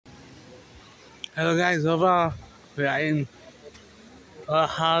Hello guys, over we are in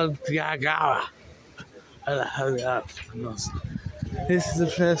Algarve. This is the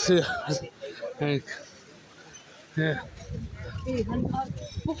place here. Like, yeah.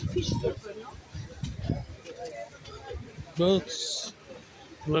 Boats,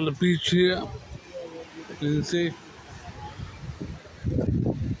 well the beach here. You can see.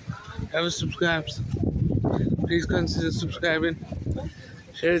 Ever subscribed? Please consider subscribing.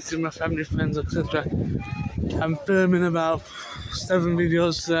 Share it to my family, friends, etc. I'm filming about 7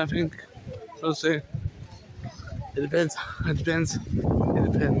 videos today, I think. We'll see. It depends. It depends.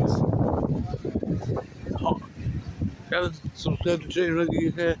 It depends. Oh, gotta subscribe to Jay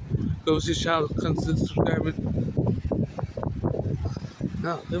Ruggy here. Go see Charles. Consider subscribing.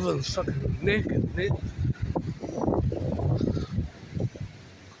 No, everyone's fucking naked, mate.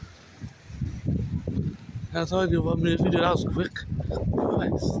 I told you 1 minute video. That was quick.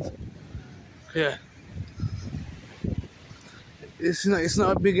 Christ. Yeah. It's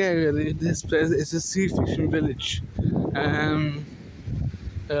not a big area. This place. It's a sea fishing village. Yeah.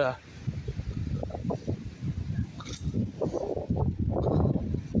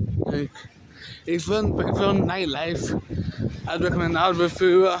 Like, if you're on nightlife, I'd recommend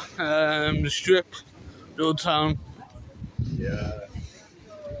albufeira, the strip, the old town. Yeah.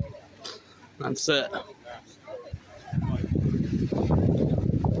 That's it.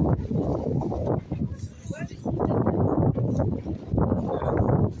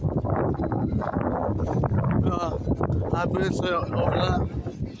 I've been over there.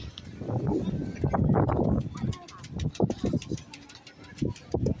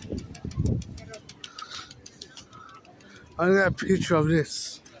 I got a picture of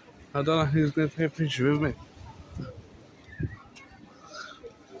this. I don't know who's going to take a picture with me.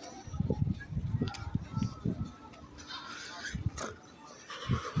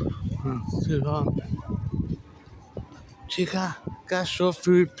 Too hard. Chica, gastro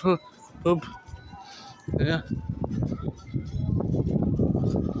food pub. Yeah.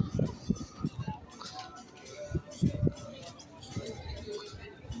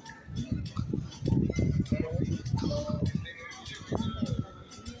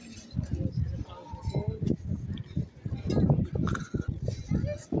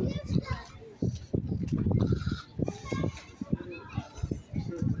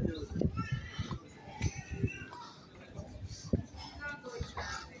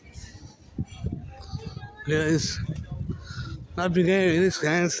 Yeah, it's not a big area, this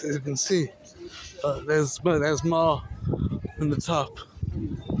guys, as you can see. But there's more on the top.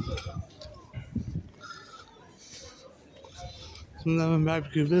 Some of them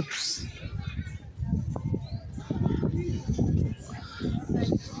barbecue ribs.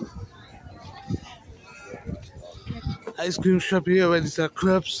 Ice cream shop here where they sell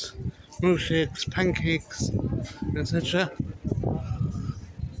crepes, milkshakes, pancakes, etc.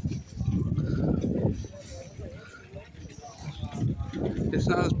 It's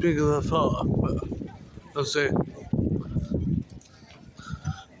not as big as I thought, but I'll see.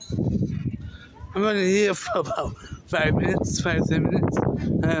 I'm only here for about 5 minutes, 10 minutes,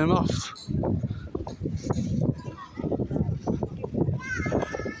 and I'm off.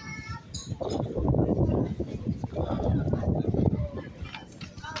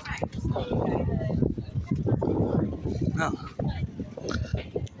 Now,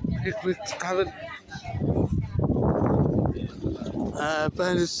 picnic tavern,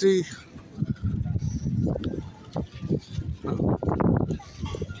 by the sea.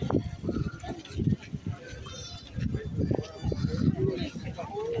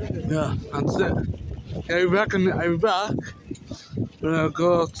 Yeah, that's it. I'll be back when I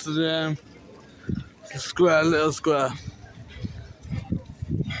go to the square, little square.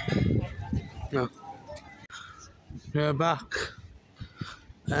 Yeah. We're back.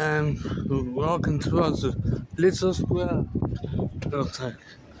 We're walking towards the little square. Looks like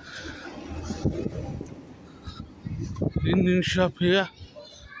Indian shop here.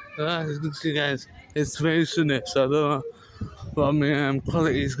 As you can see, guys, it's very sunny, so I don't know what my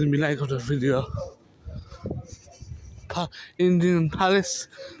quality is gonna be like of the video. Indian Palace,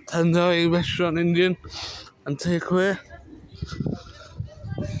 Tandoori restaurant, Indian, and takeaway.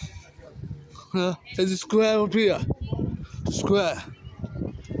 There's a square up here. Square.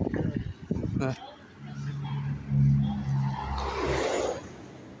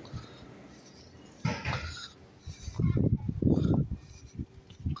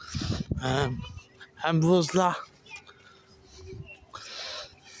 Ambrosia.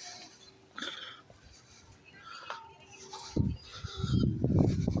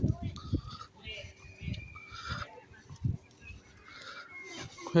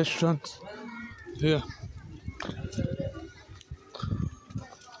 Restaurant. Yeah.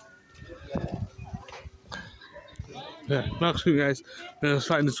 Yeah, back to you guys. Let's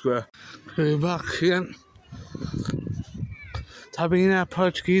find the square. We're back again. Tabina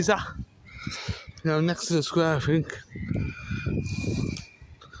Portuguese. Next to the square, I think.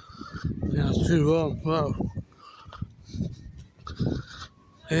 Yeah, it's too warm. Wow.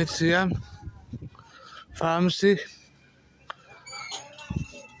 8 AM. Pharmacy.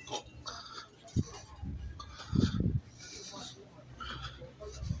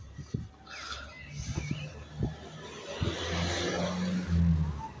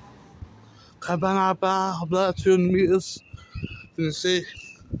 Cabana bar, about 200 meters. You can see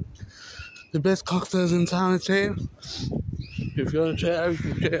the best cocktails in town, I'd say. If you want to check it out, you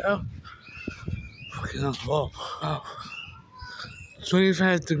can check it out. Fucking hell, wow.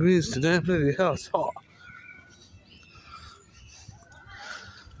 25 degrees today, bloody hell, it's hot.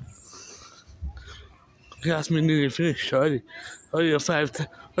 You asked me nearly finished already. Only a 5 to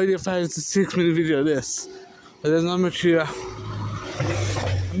 6 minute video of this. But there's not much here.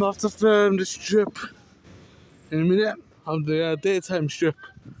 I'm off to film the strip in a minute of the daytime strip.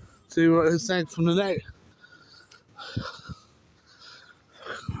 See what it's like from the night.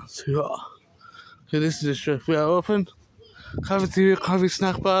 See what? Okay, this is the strip. We are open. Coffee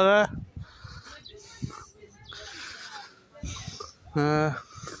snack bar there.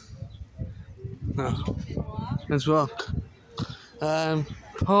 No. Let's walk.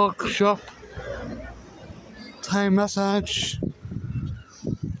 Pork shop. Thai massage.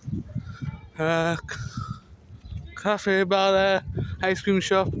 Cafe bar there. Ice cream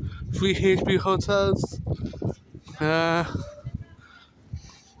shop. 3 HP hotels. Yeah.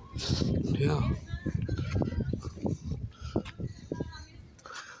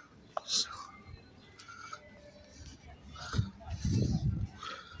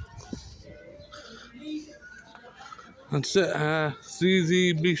 That's it.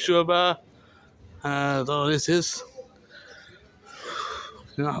 CZ Bistro Bar. That's all this is.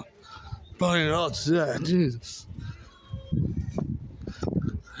 Boiling hot today. Jesus.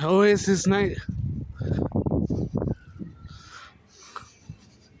 Oasis night.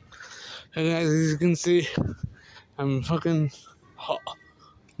 And guys, as you can see, I'm fucking hot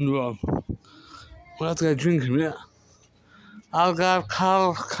and warm. We'll have to get a drink in a minute. Algarve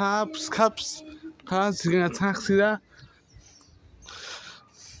cups. You get a taxi there.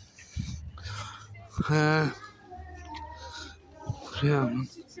 Yeah.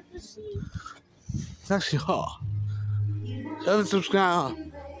 It's actually hot. Don't subscribe.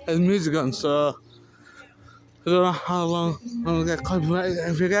 There's music on, so I don't know how long I'm gonna get copyrighted.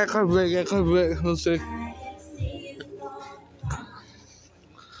 If you get copyrighted, we'll see.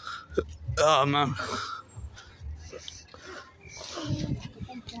 Oh man.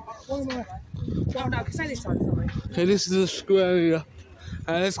 Okay, this is the square area.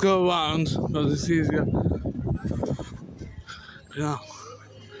 Let's go around because it's easier. Yeah.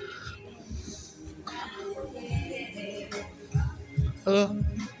 Hello.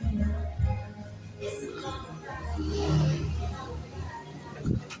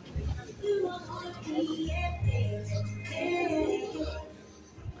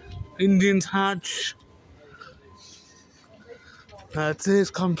 Indian Hatch.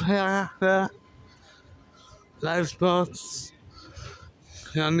 Today's compare there. Live sports.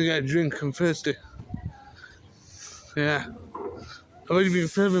 Yeah, I'm gonna get a drink, I'm thirsty. Yeah. I've already been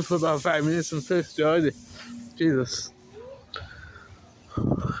filming for about 5 minutes, I'm thirsty already. Jesus.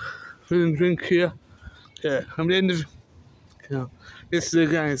 Food and drink here. Yeah, I'm the end of this is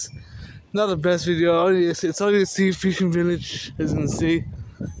it, guys. Not the best video, it's only a sea fishing village, as you can see.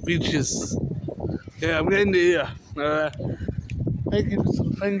 Beaches. Yeah, I'm getting it here. Thank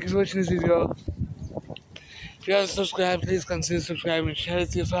you for watching this video. If you haven't subscribed, please consider subscribing, share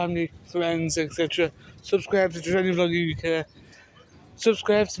it to your family, friends, etc. Subscribe to Johnny Vlog UK.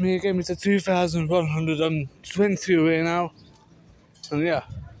 Subscribe to me, get me to 2,120 away now. And yeah,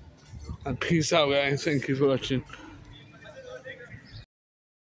 and peace out guys, thank you for watching.